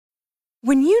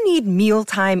When you need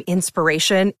mealtime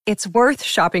inspiration, it's worth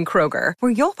shopping Kroger,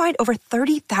 where you'll find over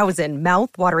 30,000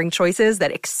 mouth-watering choices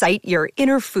that excite your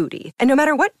inner foodie. And no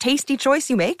matter what tasty choice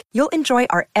you make, you'll enjoy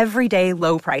our everyday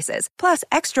low prices, plus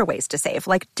extra ways to save,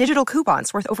 like digital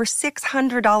coupons worth over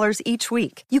 $600 each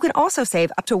week. You can also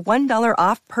save up to $1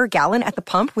 off per gallon at the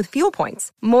pump with fuel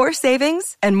points. More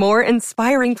savings and more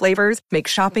inspiring flavors make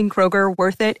shopping Kroger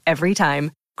worth it every time.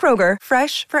 Kroger,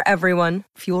 fresh for everyone.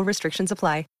 Fuel restrictions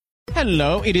apply.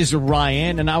 Hello, it is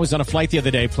Ryan, and I was on a flight the other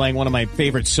day playing one of my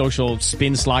favorite social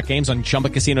spin slot games on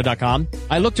ChumbaCasino.com.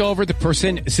 I looked over at the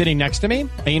person sitting next to me,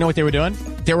 and you know what they were doing?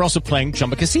 They were also playing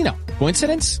Chumba Casino.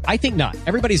 Coincidence? I think not.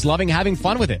 Everybody's loving having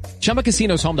fun with it. Chumba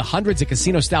Casino is home to hundreds of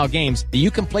casino-style games that you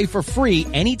can play for free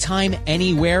anytime,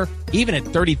 anywhere, even at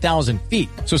 30,000 feet.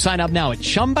 So sign up now at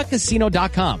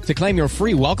ChumbaCasino.com to claim your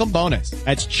free welcome bonus.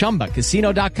 That's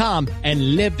ChumbaCasino.com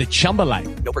and live the Chumba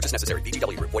life. No purchase necessary.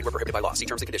 VGW. Void where prohibited by law. See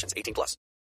terms and conditions. 18 plus.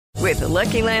 With the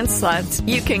Lucky Land Slots,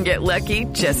 you can get lucky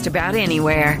just about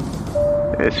anywhere.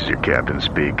 This is your captain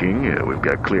speaking. We've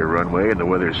got clear runway and the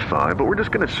weather's fine, but we're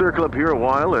just going to circle up here a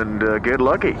while and get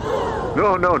lucky.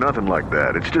 No, nothing like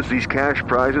that. It's just these cash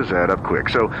prizes add up quick.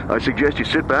 So I suggest you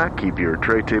sit back, keep your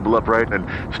tray table upright, and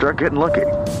start getting lucky.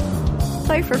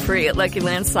 Play for free at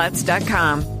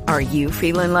LuckyLandSlots.com. Are you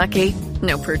feeling lucky?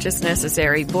 No purchase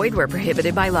necessary. Void where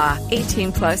prohibited by law.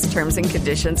 18 plus terms and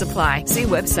conditions apply. See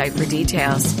website for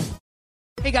details.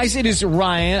 Hey guys, it is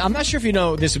Ryan. I'm not sure if you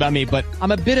know this about me, but I'm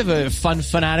a bit of a fun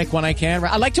fanatic when I can.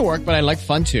 I like to work, but I like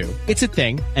fun too. It's a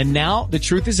thing. And now the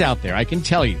truth is out there. I can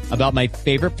tell you about my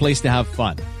favorite place to have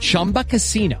fun. Chumba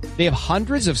Casino. They have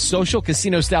hundreds of social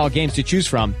casino style games to choose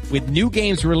from with new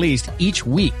games released each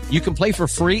week. You can play for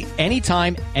free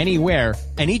anytime, anywhere.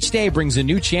 And each day brings a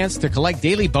new chance to collect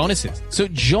daily bonuses. So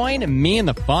join me in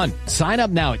the fun. Sign up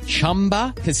now at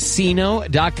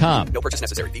ChumbaCasino.com. No purchase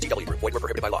necessary. VGW. Void where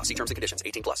prohibited by law. See terms and conditions.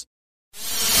 18 plus.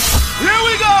 Here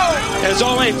we go! There's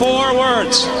only 4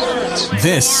 words.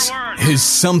 This is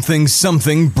Something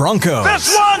Broncos.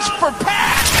 This one's for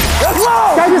Pat! Let's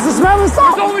go! Can I get some smell and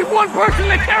stuff? There's only one person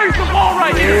that carries the ball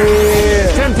right here.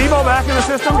 Yeah. Tim Tebow back in the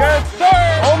system. Good.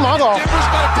 Third. Oh, my God. Denver's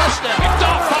got a touchdown. Picked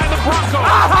off by the Broncos.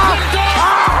 Picked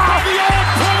off by the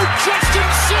all-pro Justin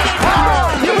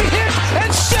Simmons. Here we hit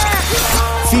and sack.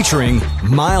 Featuring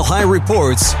Mile High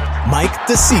Reports, Mike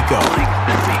DeSico.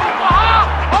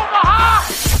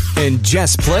 And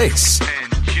Jess Place.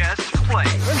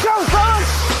 Let's go, son.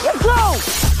 Let's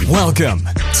go. Welcome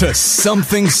to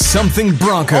Something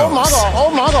Broncos. Oh, my God. Oh,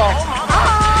 my God.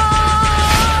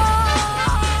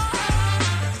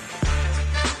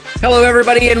 Hello,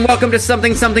 everybody, and welcome to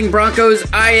Something Broncos.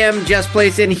 I am Jess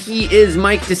Place, and he is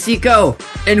Mike DeSico,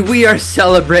 and we are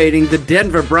celebrating the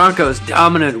Denver Broncos'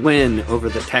 dominant win over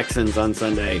the Texans on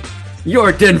Sunday.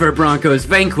 Your Denver Broncos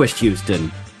vanquished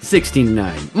Houston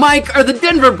 16-9. Mike, are the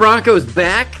Denver Broncos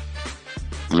back?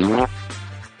 I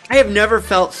have never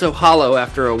felt so hollow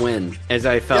after a win as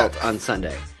I felt on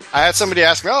Sunday. I had somebody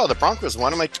ask me, the Broncos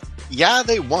won. I'm like, yeah,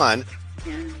 they won,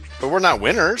 but we're not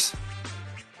winners.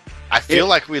 I feel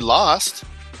like we lost,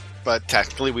 but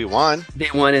technically we won. They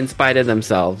won in spite of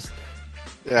themselves.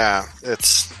 Yeah,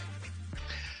 it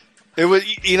was,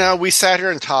 we sat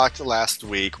here and talked last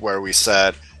week where we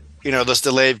said, those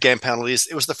delayed game penalties,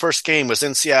 it was the first game, was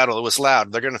in Seattle, it was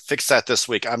loud. They're going to fix that this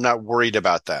week. I'm not worried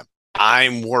about them.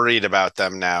 I'm worried about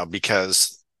them now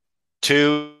because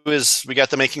we got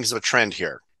the makings of a trend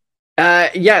here.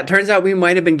 It turns out we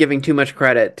might have been giving too much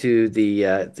credit to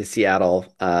the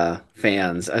Seattle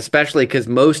fans, especially because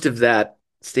most of that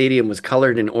stadium was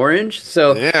colored in orange.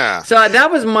 So that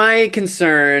was my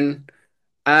concern.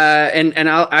 And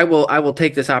I will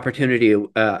take this opportunity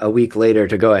a week later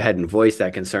to go ahead and voice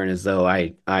that concern as though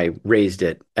I raised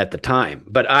it at the time,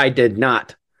 but I did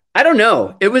not. I don't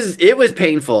know. It was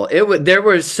painful. There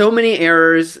were so many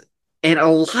errors. And a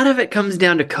lot of it comes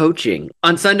down to coaching.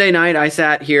 On Sunday night, I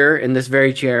sat here in this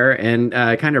very chair and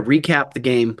kind of recapped the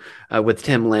game with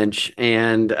Tim Lynch.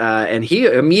 And he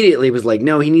immediately was like,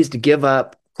 no, he needs to give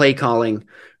up play calling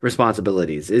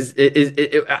responsibilities.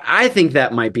 I think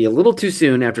that might be a little too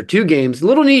soon after 2 games, a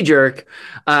little knee jerk.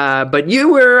 But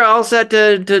you were all set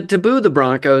to boo the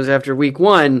Broncos after week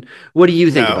 1. What do you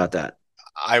think about that?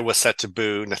 I was set to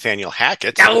boo Nathaniel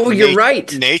Hackett. Oh, you're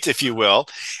right. Nate, if you will.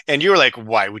 And you were like,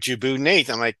 why would you boo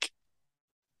Nate? I'm like,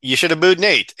 you should have booed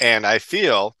Nate. And I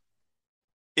feel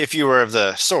if you were of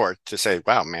the sort to say,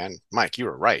 wow, man, Mike, you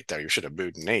were right there. You should have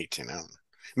booed Nate.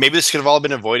 Maybe this could have all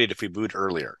been avoided if we booed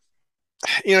earlier.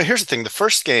 Here's the thing. The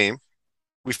first game,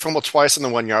 we fumbled twice on the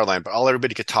 1-yard line, but all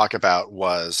everybody could talk about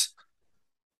was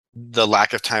the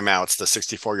lack of timeouts, the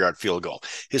 64-yard field goal.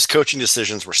 His coaching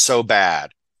decisions were so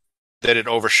bad that it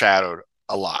overshadowed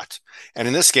a lot. And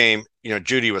in this game,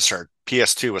 Judy was hurt,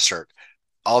 PS2 was hurt,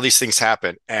 all these things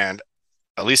happen, and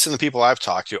at least in the people I've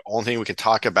talked to, only thing we can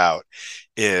talk about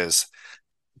is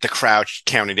the crowd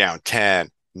counting down 10,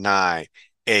 9,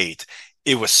 8.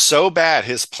 It was so bad,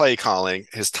 his play calling,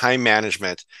 his time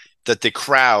management, that the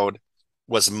crowd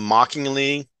was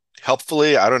mockingly,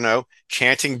 helpfully, I don't know,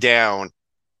 chanting down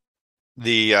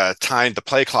the time, the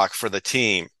play clock for the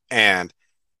team. And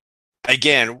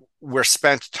again, we're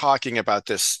spent talking about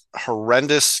this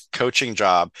horrendous coaching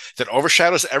job that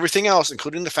overshadows everything else,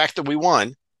 including the fact that we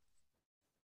won.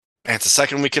 And it's the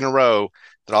second week in a row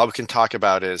that all we can talk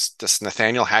about is, does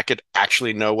Nathaniel Hackett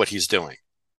actually know what he's doing?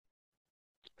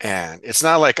 And it's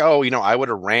not like, I would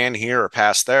have ran here or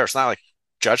passed there. It's not like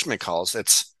judgment calls.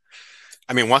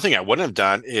 One thing I wouldn't have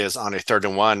done is on a 3rd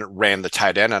and 1, ran the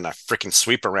tight end on a freaking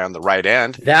sweep around the right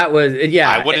end. That was,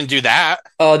 I wouldn't do that.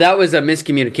 Oh, that was a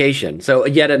miscommunication. So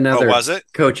yet another was it?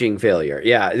 Coaching failure.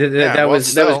 Yeah, that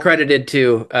was credited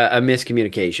to a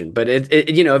miscommunication. But if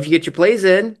you get your plays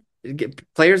in,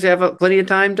 players have plenty of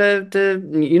time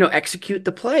to execute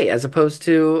the play, as opposed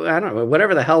to, I don't know,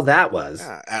 whatever the hell that was.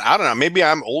 Yeah, and I don't know, maybe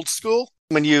I'm old school.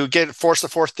 When you force the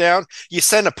 4th down, you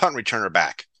send a punt returner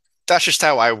back. That's just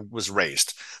how I was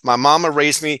raised. My mama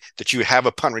raised me that you have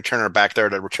a punt returner back there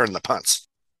to return the punts.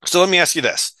 So let me ask you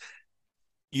this.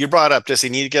 You brought up, does he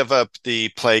need to give up the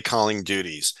play calling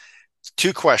duties?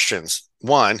 2 questions.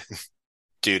 1,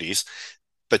 duties.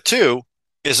 But 2,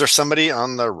 is there somebody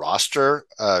on the roster,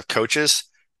 coaches,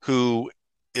 who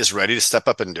is ready to step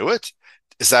up and do it?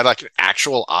 Is that like an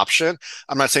actual option?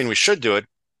 I'm not saying we should do it,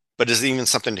 but is it even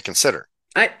something to consider?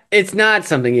 It's not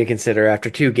something you consider after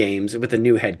 2 games with a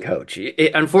new head coach.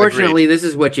 Unfortunately, Agreed. This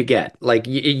is what you get. Like,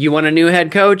 you want a new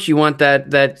head coach, you want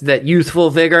that youthful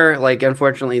vigor. Like,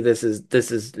 unfortunately, this is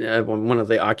one of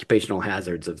the occupational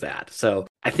hazards of that. So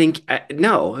I think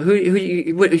no. Who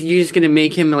you just gonna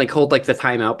make him like hold like the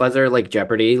timeout buzzer like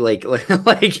Jeopardy? Like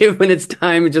when it's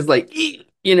time, just like he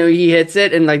hits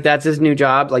it, and like that's his new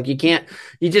job. Like you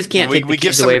just can't. We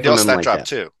give somebody else that job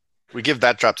too. We give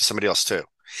that job to somebody else too.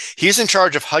 He's in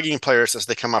charge of hugging players as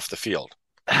they come off the field.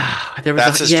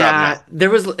 That's his job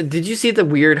now. Did you see the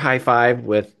weird high five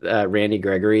with Randy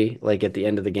Gregory, like at the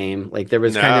end of the game? Like there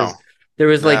was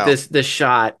this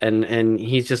shot and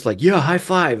he's just like, yeah, high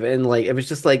five. And like, it was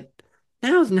just like,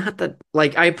 that was not the,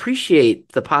 like, I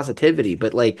appreciate the positivity,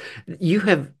 but like you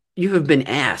have been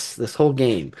ass this whole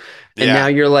game. And now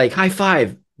you're like, high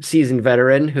five, seasoned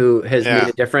veteran who has made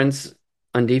a difference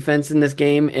on defense in this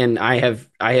game, and I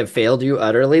have failed you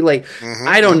utterly. Like,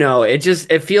 I don't know. It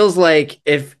feels like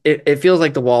it feels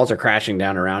like the walls are crashing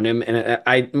down around him, and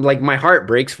I like my heart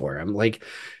breaks for him. Like,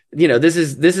 this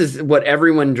is what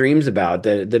everyone dreams about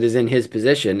that is in his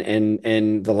position,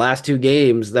 and the last 2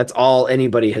 games, that's all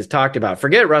anybody has talked about.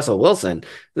 Forget Russell Wilson.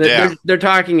 They're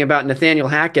talking about Nathaniel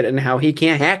Hackett and how he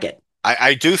can't hack it.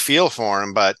 I do feel for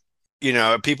him, but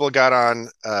people got on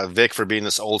Vic for being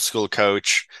this old school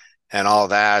coach and all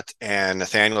that, and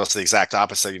Nathaniel is the exact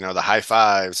opposite. The high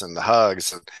fives and the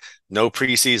hugs and no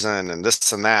preseason and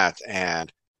this and that, and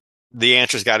the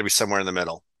answer's got to be somewhere in the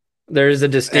middle. There's a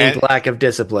distinct lack of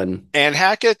discipline. And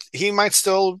Hackett, he might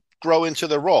still grow into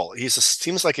the role.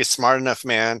 Seems like a smart enough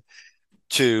man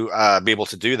to be able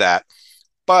to do that.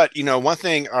 But one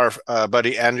thing our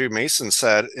buddy Andrew Mason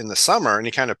said in the summer, and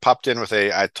he kind of popped in with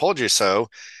 "I told you so,"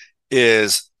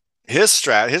 is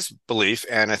his belief,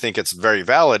 and I think it's very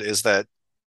valid, is that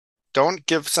don't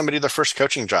give somebody their first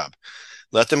coaching job.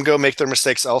 Let them go make their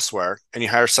mistakes elsewhere, and you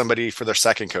hire somebody for their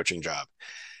second coaching job.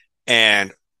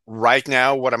 And right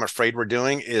now, what I'm afraid we're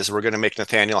doing is we're going to make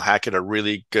Nathaniel Hackett a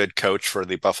really good coach for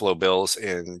the Buffalo Bills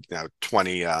in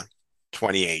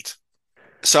 2028.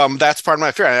 So that's part of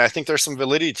my fear. And I think there's some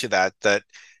validity to that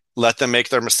let them make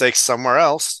their mistakes somewhere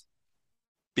else,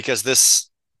 because this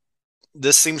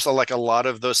seems like a lot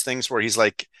of those things where he's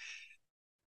like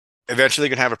eventually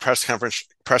going to have a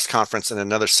press conference in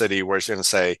another city where he's going to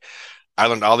say, I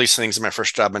learned all these things in my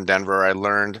first job in Denver. I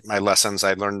learned my lessons.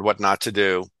 I learned what not to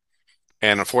do.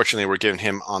 And unfortunately, we're giving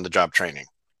him on the job training,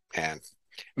 and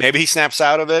maybe he snaps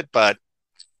out of it, but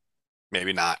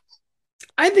maybe not.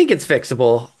 I think it's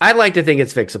fixable. I'd like to think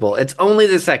it's fixable. It's only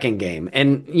the second game.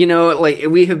 And, like,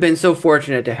 we have been so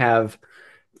fortunate to have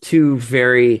 2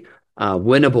 very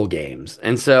winnable games.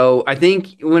 And so I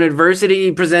think when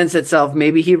adversity presents itself,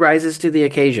 maybe he rises to the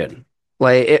occasion.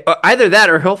 Like either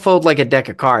that or he'll fold like a deck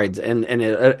of cards, and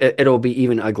it'll be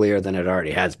even uglier than it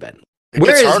already has been.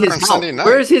 Where is his help?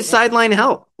 Where is his sideline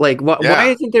help? Like, why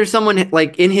isn't there someone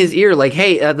like in his ear? Like,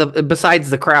 hey, besides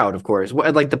the crowd, of course.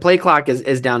 Like the play clock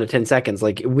is down to 10 seconds.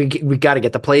 Like, we got to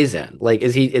get the plays in. Like,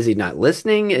 is he not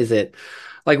listening? Is it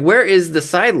like where is the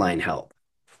sideline help?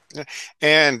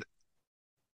 And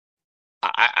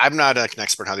I'm not an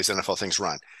expert on how these NFL things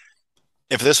run.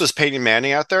 If this was Peyton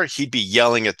Manning out there, he'd be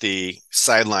yelling at the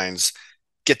sidelines,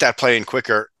 get that play in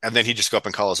quicker, and then he'd just go up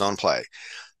and call his own play.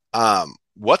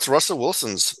 What's Russell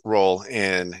Wilson's role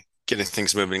in getting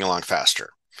things moving along faster?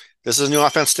 This is a new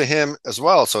offense to him as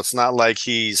well, so it's not like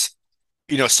he's,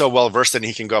 so well versed that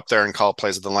he can go up there and call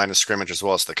plays at the line of scrimmage as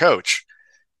well as the coach.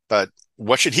 But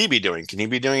what should he be doing? Can he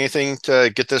be doing anything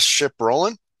to get this ship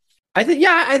rolling? I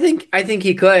think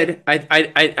he could.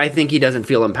 I think he doesn't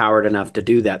feel empowered enough to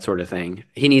do that sort of thing.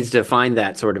 He needs to find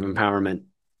that sort of empowerment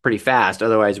pretty fast.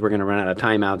 Otherwise, we're going to run out of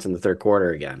timeouts in the third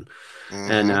quarter again.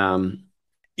 Mm-hmm. And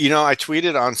I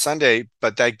tweeted on Sunday,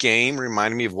 but that game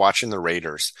reminded me of watching the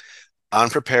Raiders.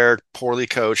 Unprepared, poorly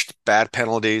coached, bad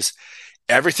penalties.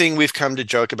 Everything we've come to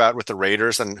joke about with the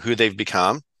Raiders and who they've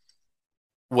become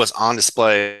was on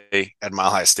display at Mile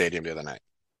High Stadium the other night.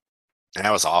 And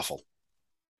that was awful.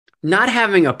 Not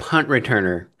having a punt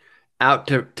returner out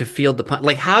to field the punt,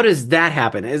 like how does that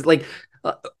happen? Is like,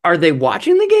 are they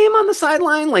watching the game on the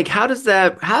sideline? Like how does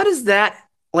that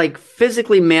like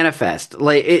physically manifest?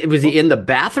 Like was he in the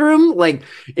bathroom? Like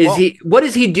what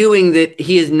is he doing that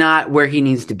he is not where he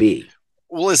needs to be?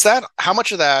 Well, is that how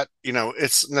much of that,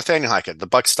 it's Nathaniel Hackett, the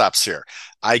buck stops here.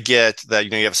 I get that,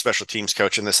 you have a special teams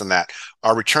coach and this and that.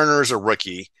 Our returner is a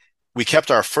rookie. We kept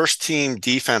our first team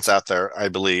defense out there, I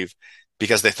believe,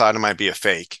 because they thought it might be a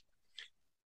fake.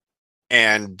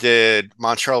 And did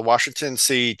Montreal Washington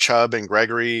see Chubb and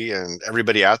Gregory and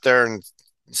everybody out there and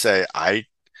say, I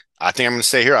think I'm going to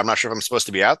stay here. I'm not sure if I'm supposed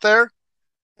to be out there.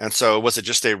 And so was it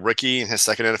just a rookie in his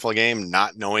second NFL game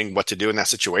not knowing what to do in that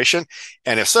situation?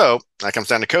 And if so, that comes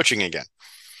down to coaching again.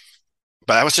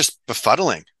 But that was just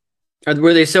befuddling.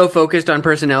 Were they so focused on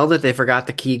personnel that they forgot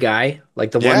the key guy?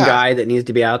 Like the one guy that needs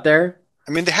to be out there?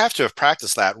 I mean, they have to have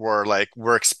practiced that where like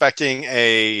we're expecting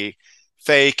a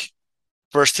fake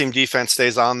first team defense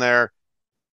stays on there.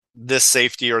 This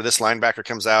safety or this linebacker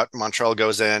comes out. Montreal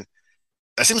goes in.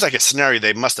 That seems like a scenario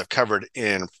they must have covered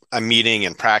in a meeting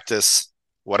in practice,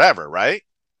 whatever, right?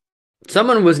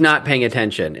 Someone was not paying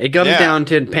attention. It comes down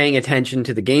to paying attention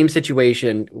to the game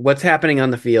situation, what's happening on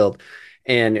the field.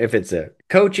 And if it's a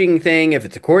coaching thing, if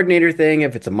it's a coordinator thing,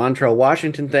 if it's a Montreal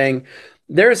Washington thing,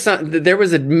 there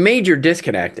was a major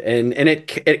disconnect, and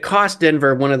it cost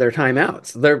Denver one of their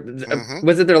timeouts.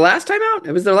 Was it their last timeout?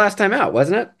 It was their last timeout,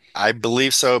 wasn't it? I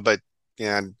believe so, but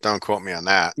don't quote me on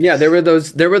that. Yeah, there were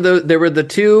the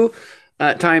two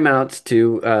timeouts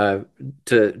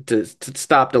to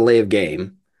stop delay of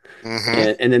game,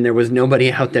 and then there was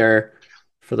nobody out there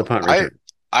for the punt return.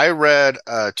 I read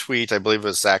a tweet, I believe it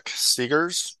was Zach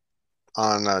Seegers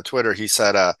on Twitter. He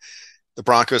said the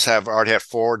Broncos have already had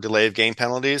 4 delay of game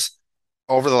penalties.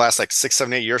 Over the last 6,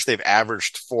 7, 8 years, they've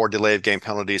averaged 4 delay of game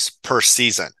penalties per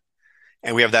season.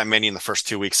 And we have that many in the first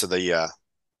 2 weeks of the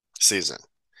season.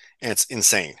 And it's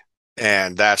insane.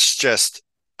 And that's just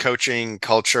coaching,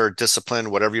 culture, discipline,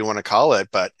 whatever you want to call it.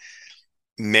 But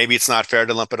maybe it's not fair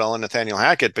to lump it all in Nathaniel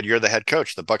Hackett, but you're the head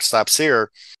coach. The buck stops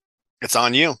here. It's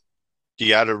on you. You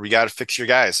gotta fix your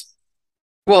guys.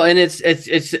 Well, and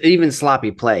it's even sloppy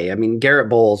play. I mean, Garrett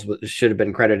Bowles should have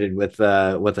been credited with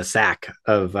a sack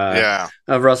of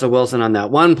Russell Wilson on that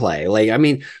one play. Like, I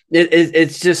mean,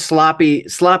 it's just sloppy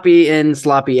in,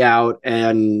 sloppy out,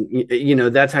 and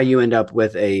that's how you end up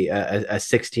with a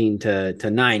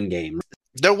 16-9 game.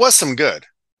 There was some good.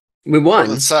 We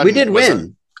won. We did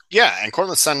win. And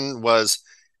Courtland Sutton was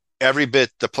every bit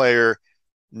the player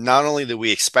not only that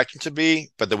we expect him to be,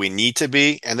 but that we need to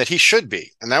be, and that he should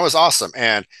be. And that was awesome.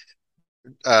 And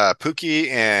Pookie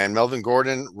and Melvin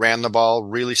Gordon ran the ball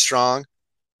really strong.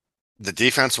 The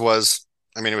defense was,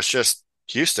 it was just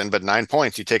Houston, but 9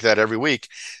 points. You take that every week.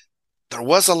 There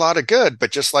was a lot of good,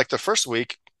 but just like the first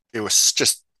week, it was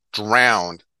just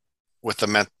drowned with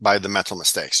by the mental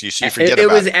mistakes. You forget about it.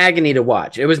 It was agony to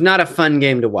watch. It was not a fun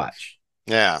game to watch.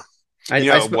 Yeah.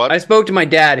 I spoke to my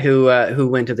dad who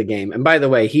went to the game. And by the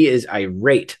way, he is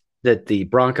irate that the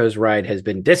Broncos ride has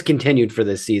been discontinued for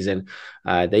this season.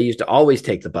 They used to always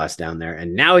take the bus down there,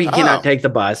 and now he cannot take the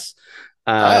bus.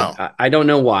 I don't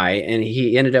know why. And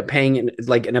he ended up paying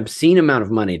an obscene amount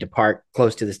of money to park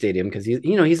close to the stadium because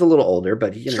he's a little older,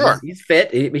 but he's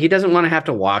fit. He doesn't want to have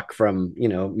to walk from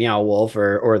Meow Wolf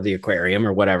or the aquarium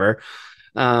or whatever.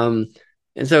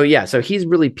 And so he's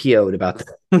really PO'd about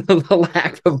the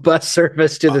lack of bus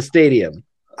service to the stadium.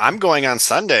 I'm going on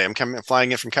Sunday.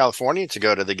 Flying in from California to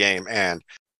go to the game, and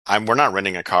we're not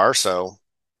renting a car, so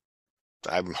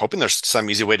I'm hoping there's some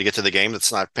easy way to get to the game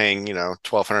that's not paying,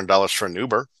 $1,200 for an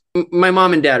Uber. My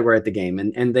mom and dad were at the game,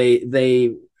 and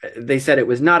they said it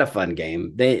was not a fun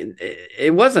game.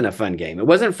 It wasn't a fun game. It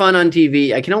wasn't fun on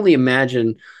TV. I can only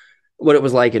imagine what it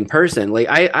was like in person. Like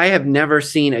I have never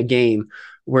seen a game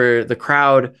where the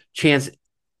crowd chants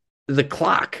the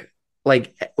clock.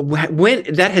 Like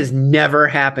when that has never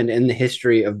happened in the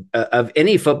history of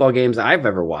any football games I've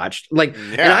ever watched. Like,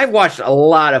 and I've watched a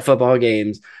lot of football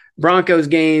games, Broncos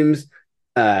games.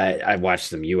 I watched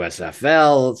some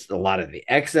USFL, a lot of the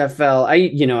XFL. I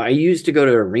used to go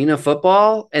to arena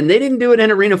football, and they didn't do it in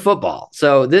arena football.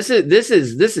 So this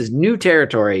is new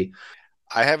territory.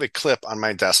 I have a clip on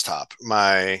my desktop.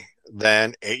 My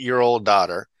then 8-year-old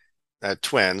daughter,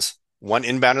 twins, one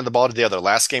inbounded the ball to the other.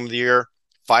 Last game of the year,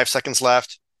 5 seconds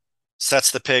left,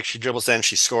 sets the pick. She dribbles in,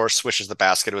 she scores, swishes the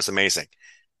basket. It was amazing.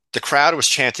 The crowd was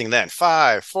chanting then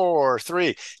 5, 4,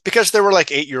 3, because there were like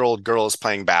 8-year-old girls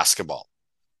playing basketball.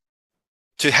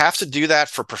 To have to do that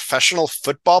for professional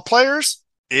football players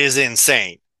is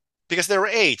insane, because they were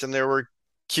 8 and they were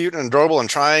cute and adorable and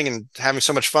trying and having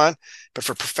so much fun. But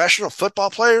for professional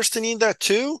football players to need that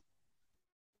too,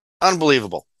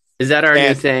 unbelievable. Is that our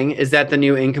new thing? Is that the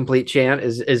new incomplete chant?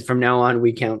 Is from now on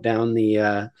we count down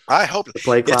the I hope the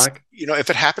play clock? If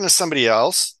it happened to somebody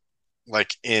else,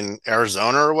 like in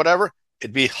Arizona or whatever,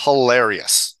 it'd be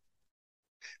hilarious.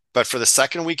 But for the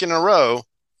second week in a row,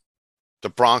 the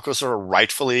Broncos are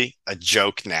rightfully a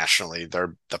joke nationally.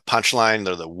 They're the punchline,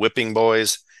 they're the whipping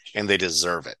boys, and they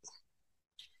deserve it.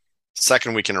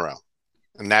 Second week in a row.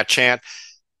 And that chant,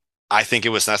 I think it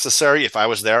was necessary. If I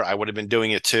was there, I would have been doing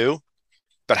it too.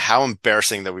 But how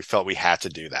embarrassing that we felt we had to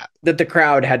do that. That the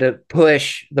crowd had to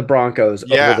push the Broncos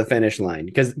over the finish line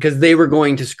because they were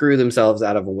going to screw themselves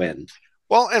out of a win.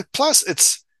 Well, and plus I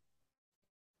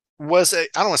don't want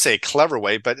to say a clever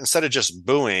way, but instead of just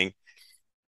booing,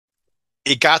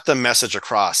 it got the message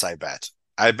across, I bet.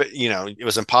 It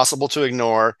was impossible to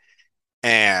ignore.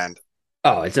 And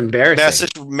it's embarrassing.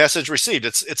 Message received.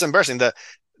 It's embarrassing.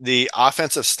 The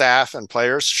offensive staff and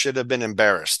players should have been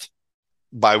embarrassed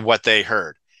by what they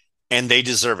heard, and they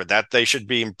deserve it. That they should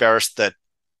be embarrassed that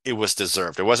it was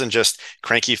deserved. It wasn't just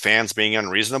cranky fans being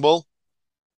unreasonable.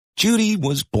 Judy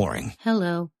was boring.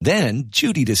 Hello. Then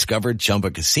Judy discovered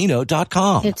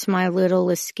ChumbaCasino.com. It's my little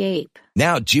escape.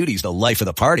 Now Judy's the life of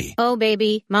the party. Oh,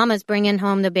 baby, mama's bringing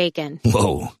home the bacon.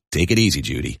 Whoa, take it easy,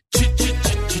 Judy.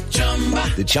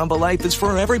 The Chumba life is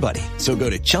for everybody. So go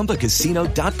to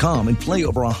ChumbaCasino.com and play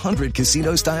over 100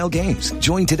 casino-style games.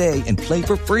 Join today and play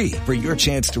for free for your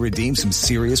chance to redeem some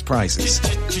serious prizes.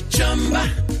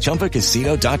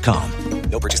 ChumbaCasino.com.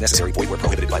 No purchase necessary. Void where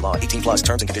prohibited by law. 18+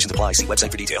 terms and conditions apply. See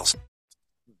website for details.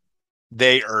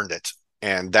 They earned it,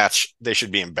 and they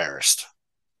should be embarrassed.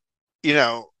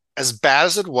 As bad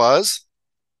as it was,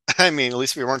 I mean, at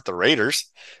least we weren't the Raiders.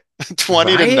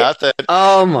 20-0.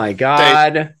 Oh my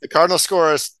God. The Cardinals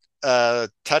score a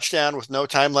touchdown with no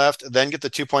time left, then get the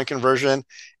 2-point conversion,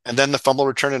 and then the fumble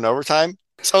return in overtime.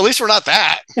 So at least we're not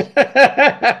that.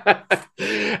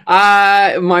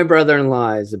 My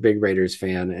brother-in-law is a big Raiders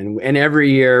fan, and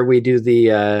every year we do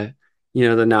the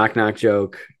the knock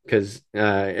joke because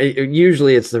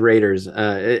usually it's the Raiders,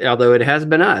 although it has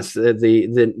been us.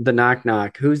 The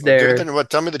knock. Who's there?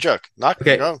 Tell me the joke.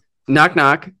 Okay. Go.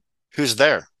 Knock. Who's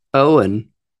there?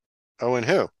 Owen. Owen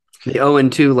who? The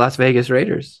 0-2 Las Vegas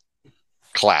Raiders.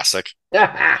 Classic.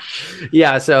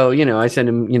 Yeah, so I send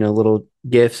him little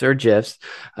gifs or gifs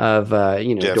of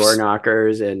GIFs. Door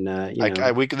knockers and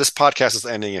this podcast is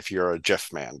ending if you're a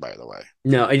GIF man, by the way.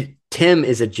 No, Tim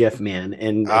is a GIF man,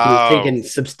 and he's taken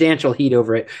substantial heat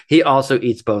over it. He also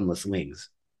eats boneless wings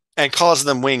and calls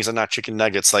them wings and not chicken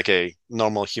nuggets like a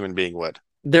normal human being would.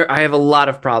 I have a lot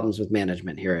of problems with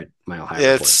management here at Mile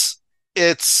High Report.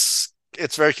 It's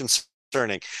very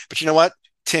concerning. But you know what?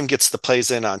 Tim gets the plays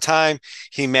in on time.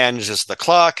 He manages the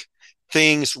clock.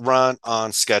 Things run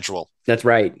on schedule. That's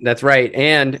right.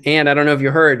 And I don't know if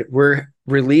you heard, we're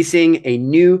releasing a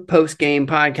new post-game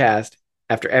podcast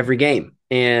after every game.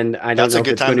 And I don't know if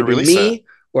it's going to be me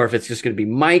or if it's just going to be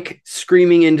Mike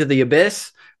screaming into the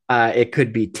abyss. It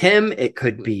could be Tim. It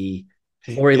could be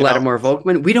Ori Lattimore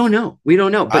Volkman. We don't know.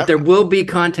 But there will be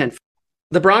content.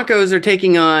 The Broncos are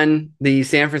taking on the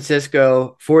San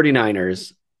Francisco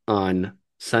 49ers on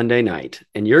Sunday night,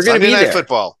 and you're going to be there. Sunday Night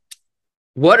Football.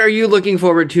 What are you looking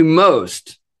forward to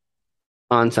most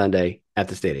on Sunday at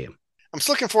the stadium? I'm just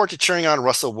looking forward to cheering on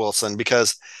Russell Wilson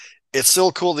because it's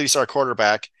still cool that he's our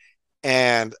quarterback,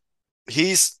 and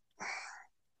he's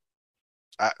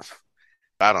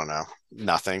I don't know,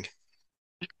 nothing.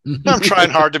 I'm trying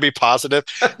hard to be positive.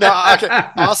 No, okay.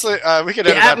 Honestly, we could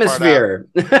edit the atmosphere.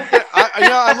 That part out.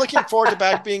 Yeah, I'm looking forward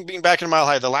to being back in Mile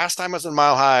High. The last time I was in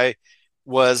Mile High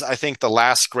was, I think, the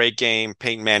last great game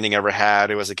Peyton Manning ever had.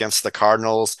 It was against the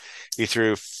Cardinals. He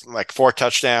threw like 4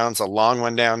 touchdowns, a long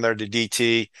one down there to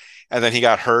DT, and then he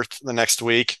got hurt the next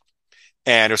week.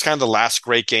 And it was kind of the last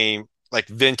great game, like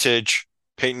vintage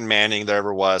Peyton Manning there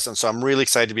ever was. And so I'm really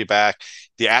excited to be back.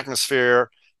 The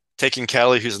atmosphere, taking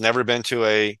Kelly, who's never been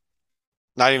to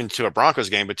not even to a Broncos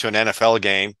game, but to an NFL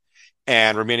game.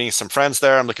 And we're meeting some friends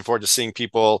there. I'm looking forward to seeing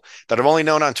people that I've only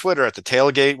known on Twitter at the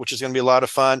tailgate, which is going to be a lot of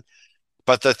fun.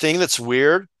 But the thing that's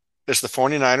weird is the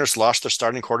 49ers lost their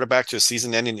starting quarterback to a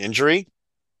season-ending injury.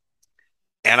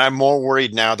 And I'm more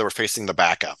worried now that we're facing the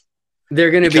backup. They're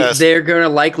going to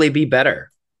likely be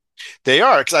better. They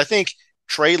are, because I think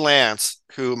Trey Lance,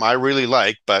 whom I really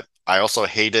like, but I also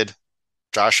hated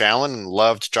Josh Allen and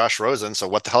loved Josh Rosen. So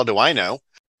what the hell do I know?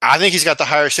 I think he's got the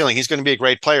higher ceiling. He's going to be a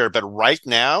great player, but right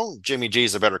now, Jimmy G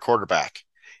is a better quarterback.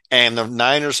 And the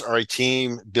Niners are a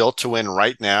team built to win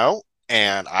right now.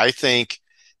 And I think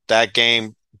that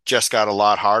game just got a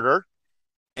lot harder.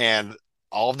 And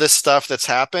all of this stuff that's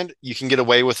happened, you can get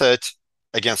away with it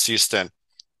against Houston.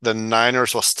 The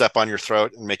Niners will step on your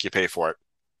throat and make you pay for it.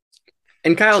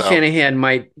 And Kyle Shanahan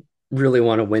might really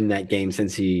want to win that game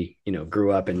since he,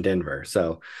 grew up in Denver.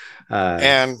 So,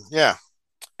 and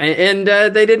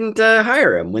they didn't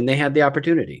hire him when they had the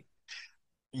opportunity.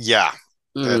 Yeah,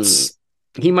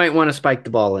 he might want to spike the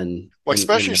ball in. Well,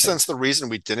 especially since the reason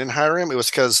we didn't hire him, it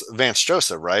was because Vance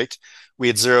Joseph, right? We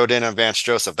had zeroed in on Vance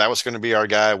Joseph. That was going to be our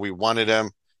guy. We wanted him,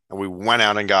 and we went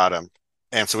out and got him.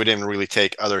 And so we didn't really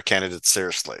take other candidates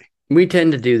seriously. We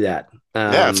tend to do that.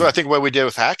 So I think what we did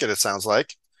with Hackett, it sounds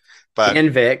like.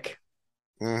 And Vic.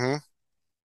 Mm-hmm.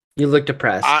 You look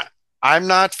depressed. I'm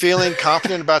not feeling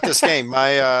confident about this game.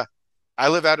 I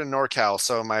live out in NorCal,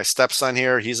 so my stepson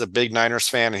here, he's a big Niners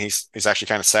fan, and he's actually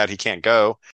kind of sad he can't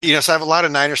go. So I have a lot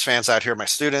of Niners fans out here, my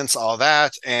students, all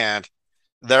that, and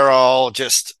they're all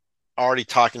just already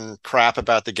talking crap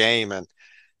about the game. And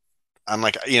I'm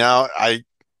like,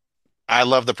 I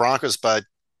love the Broncos, but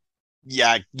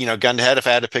yeah, gun to head, if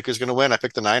I had to pick who's going to win, I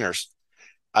pick the Niners.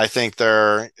 I think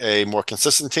they're a more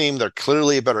consistent team. They're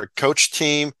clearly a better coach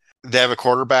team. They have a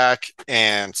quarterback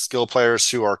and skill players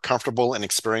who are comfortable and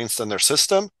experienced in their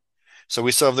system. So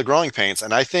we still have the growing pains.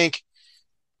 And I think,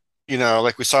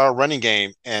 like we saw a running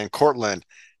game and Cortland,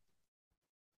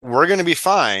 we're going to be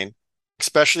fine,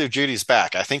 especially if Judy's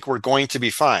back. I think we're going to be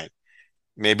fine.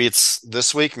 Maybe it's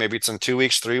this week, maybe it's in 2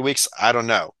 weeks, 3 weeks. I don't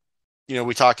know.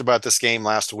 We talked about this game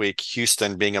last week,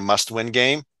 Houston being a must-win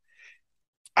game.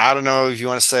 I don't know if you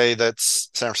want to say that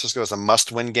San Francisco is a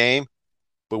must-win game,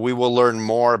 but we will learn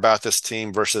more about this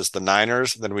team versus the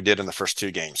Niners than we did in the first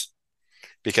 2 games,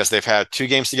 because they've had 2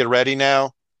 games to get ready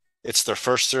now. It's their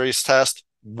first series test.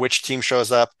 Which team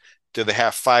shows up? Do they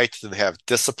have fight? Do they have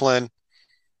discipline?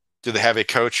 Do they have a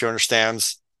coach who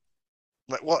understands?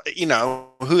 Well,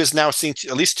 who has now seen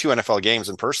at least 2 NFL games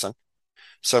in person.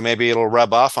 So maybe it'll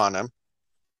rub off on them.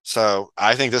 So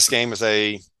I think this game is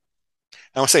I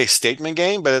won't say a statement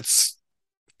game, but it's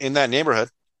in that neighborhood.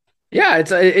 Yeah,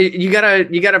 you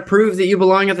gotta prove that you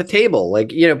belong at the table. Like,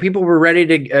 people were ready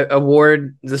to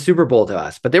award the Super Bowl to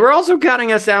us, but they were also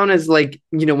counting us down as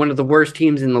one of the worst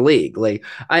teams in the league. Like,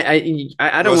 I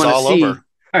don't want to see. Over.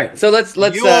 All right, so let's.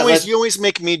 You always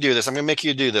make me do this. I'm gonna make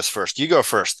you do this first. You go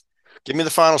first. Give me the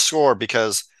final score,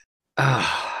 because.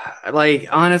 Honestly,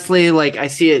 I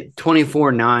see it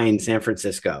 24-9 San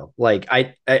Francisco.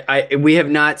 We have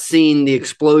not seen the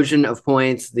explosion of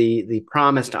points, the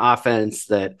promised offense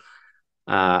that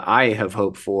I have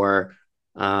hoped for.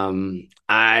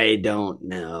 I don't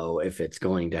know if it's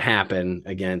going to happen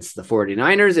against the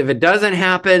 49ers. If it doesn't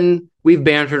happen, we've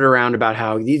bantered around about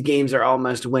how these games are all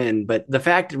must win, but the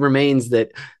fact remains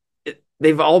that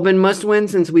they've all been must win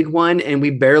since week 1, and we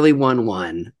barely won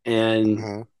one.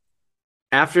 And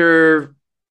after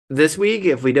this week,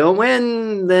 if we don't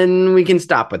win, then we can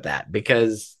stop with that,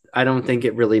 because I don't think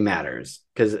it really matters.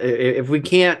 Because if we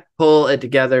can't pull it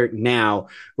together now,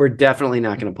 we're definitely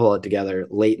not going to pull it together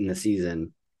late in the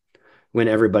season when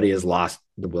everybody has lost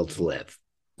the will to live.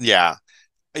 Yeah.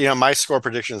 My score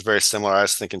prediction is very similar. I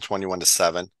was thinking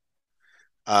 21-7.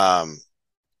 And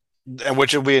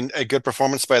which would be a good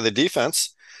performance by the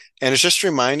defense. And it's just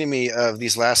reminding me of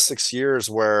these last 6 years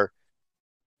where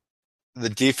the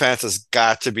defense has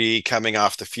got to be coming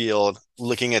off the field,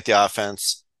 looking at the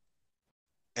offense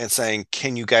and saying,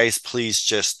 can you guys please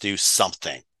just do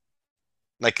something?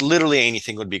 Like, literally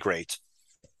anything would be great.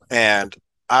 And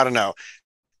I don't know.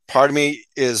 Part of me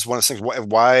is one of the things,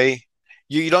 why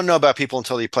you don't know about people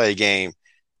until you play a game,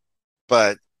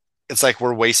 but it's like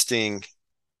we're wasting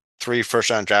 3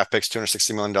 first-round draft picks,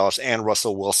 $260 million, and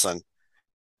Russell Wilson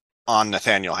on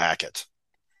Nathaniel Hackett.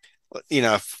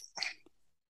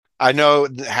 I know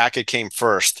Hackett came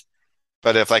first,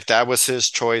 but if like that was his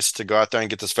choice to go out there and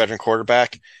get this veteran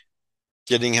quarterback,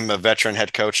 getting him a veteran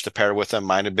head coach to pair with him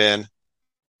might have been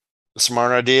a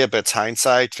smart idea, but it's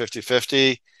hindsight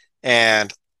 50-50.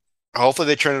 And hopefully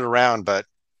they turn it around. But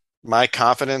my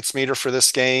confidence meter for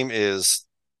this game is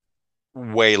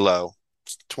way low.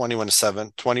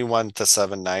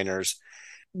 21-7 Niners.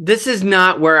 This is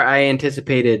not where I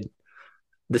anticipated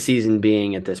the season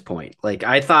being at this point. Like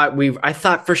I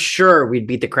thought for sure we'd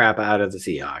beat the crap out of the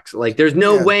Seahawks. Like there's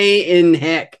no way in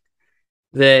heck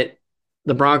that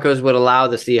the Broncos would allow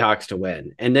the Seahawks to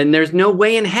win. And then there's no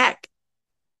way in heck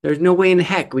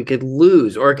we could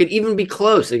lose, or it could even be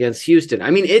close against Houston.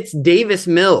 I mean, it's Davis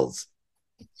Mills.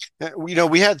 We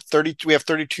have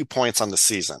 32 points on the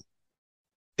season.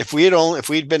 If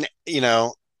we'd been,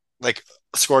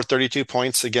 scored 32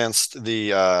 points against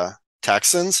the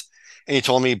Texans, and you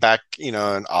told me back, in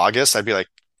August, I'd be like,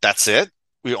 that's it?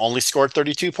 We only scored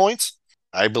 32 points?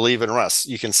 I believe in Russ.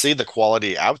 You can see the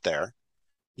quality out there.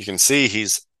 You can see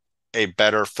he's a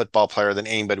better football player than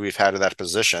anybody we've had at that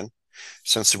position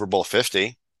since Super Bowl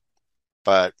 50.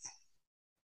 But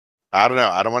I don't know.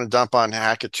 I don't want to dump on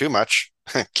Hackett too much.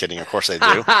 Kidding, of course I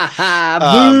do.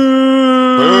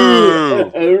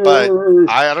 Boo! But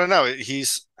I don't know.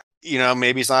 He's,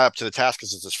 maybe he's not up to the task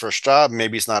because it's his first job.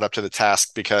 Maybe he's not up to the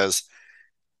task because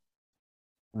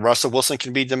Russell Wilson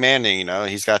can be demanding.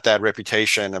 He's got that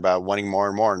reputation about wanting more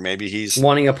and more, and maybe he's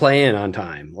wanting a play-in on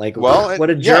time. Like, what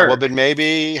a jerk! Yeah, well, but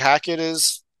maybe Hackett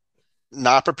is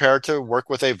not prepared to work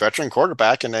with a veteran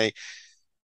quarterback in a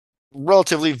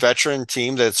relatively veteran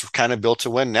team that's kind of built to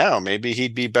win now. Maybe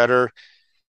he'd be better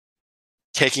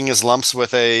taking his lumps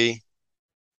with a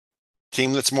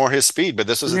team that's more his speed. But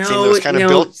this is a team that was kind of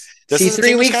built. See,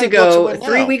 3 weeks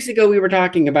ago, we were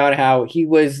talking about how he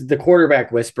was the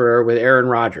quarterback whisperer with Aaron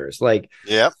Rodgers. Like,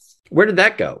 yeah, where did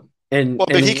that go?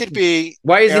 But he could be.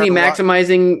 Why isn't he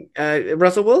maximizing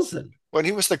Russell Wilson? When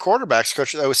he was the quarterbacks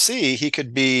coach at OC, he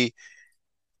could be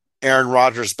Aaron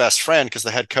Rodgers' best friend because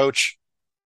the head coach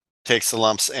takes the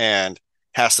lumps and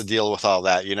has to deal with all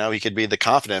that. He could be the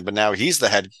confident, but now he's the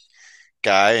head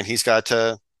guy and he's got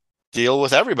to deal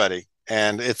with everybody,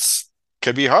 and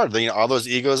could be hard. All those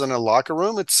egos in a locker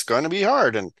room, it's going to be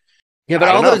hard. And yeah, but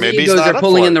all those egos are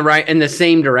pulling in the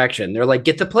same direction. They're like,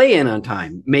 get the play in on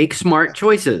time, make smart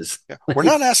choices. Yeah. We're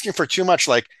not asking for too much.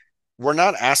 Like, we're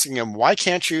not asking him, why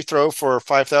can't you throw for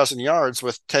 5,000 yards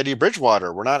with Teddy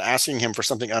Bridgewater? We're not asking him for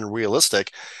something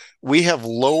unrealistic. We have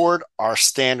lowered our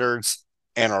standards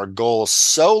and our goals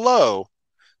so low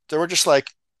that we're just like,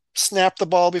 snap the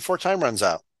ball before time runs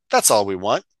out. That's all we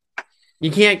want.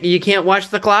 You can't watch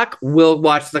the clock. We'll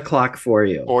watch the clock for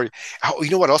you. Or, you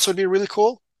know what also would be really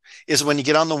cool is when you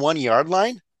get on the 1 yard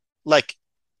line, like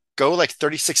go like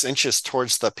 36 inches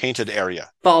towards the painted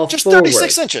area. Just forward.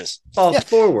 36 inches. Fall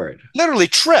forward. Literally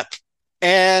trip.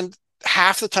 And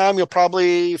half the time you'll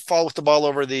probably fall with the ball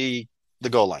over the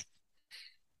goal line.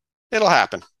 It'll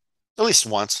happen. At least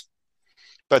once.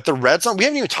 But the red zone, we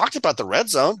haven't even talked about the red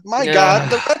zone. My God,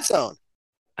 the red zone.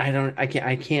 I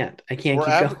can't keep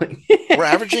going. We're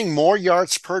averaging more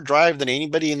yards per drive than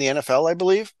anybody in the NFL, I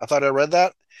believe. I thought I read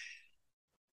that.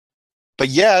 But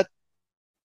yet,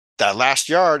 that last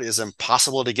yard is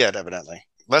impossible to get, evidently.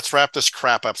 Let's wrap this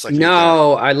crap up.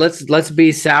 Let's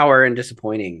be sour and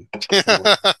disappointing.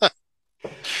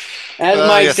 As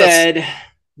Mike said,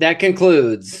 that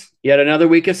concludes yet another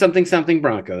week of Something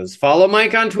Broncos. Follow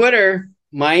Mike on Twitter.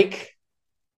 Mike.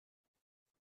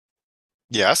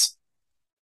 Yes.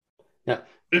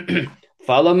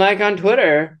 Follow Mike on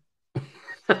Twitter.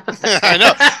 I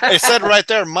know. It said right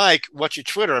there, Mike, what's your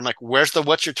Twitter? I'm like, where's the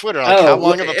what's your Twitter? Like, how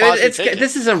long of a pause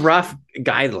this is a rough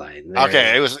guideline. There.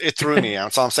 Okay, it threw me.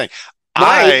 That's all I'm saying.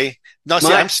 I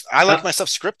like myself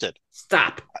scripted.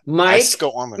 Stop. Mike.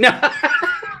 Go on with no.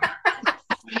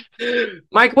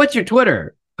 Mike, what's your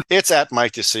Twitter? It's at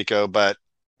Mike DeSico, but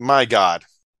my God,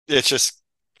 it's just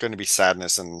going to be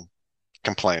sadness and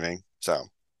complaining. So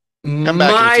come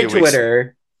back my in a few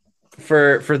Twitter weeks.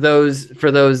 for those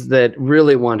that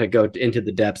really want to go into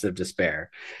the depths of despair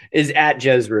is at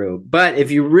Jezru. But if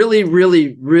you really,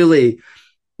 really, really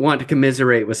want to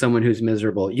commiserate with someone who's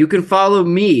miserable, you can follow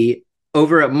me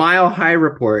over at Mile High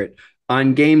Report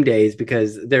on game days,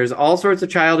 because there's all sorts of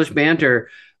childish banter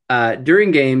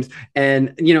during games.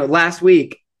 And, last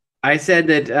week I said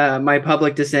that my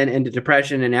public descent into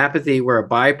depression and apathy were a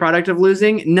byproduct of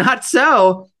losing. Not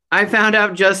so. I found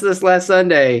out just this last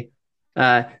Sunday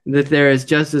that there is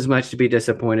just as much to be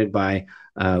disappointed by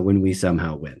when we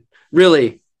somehow win.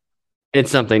 Really,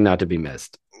 it's something not to be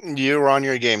missed. You were on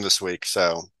your game this week,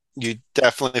 so you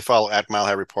definitely follow at Mile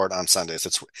High Report on Sundays.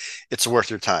 It's worth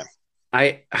your time.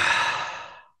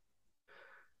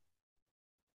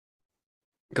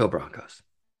 Go Broncos.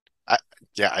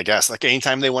 I guess. Like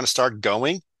anytime they want to start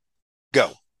going,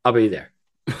 go. I'll be there.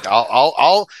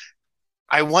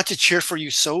 I want to cheer for you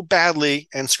so badly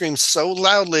and scream so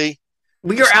loudly.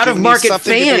 We are out of market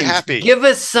fans. Give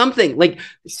us something.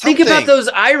 Think about those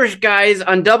Irish guys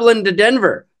on Dublin to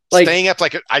Denver. Staying up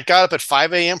I got up at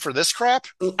 5 a.m. for this crap.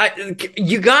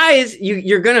 You guys,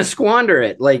 you're gonna squander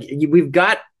it. We've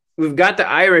got the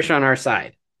Irish on our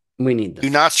side. We need them. Do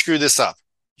not screw this up.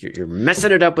 You're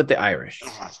messing it up with the Irish.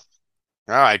 All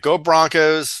right, go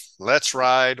Broncos. Let's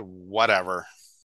ride. Whatever.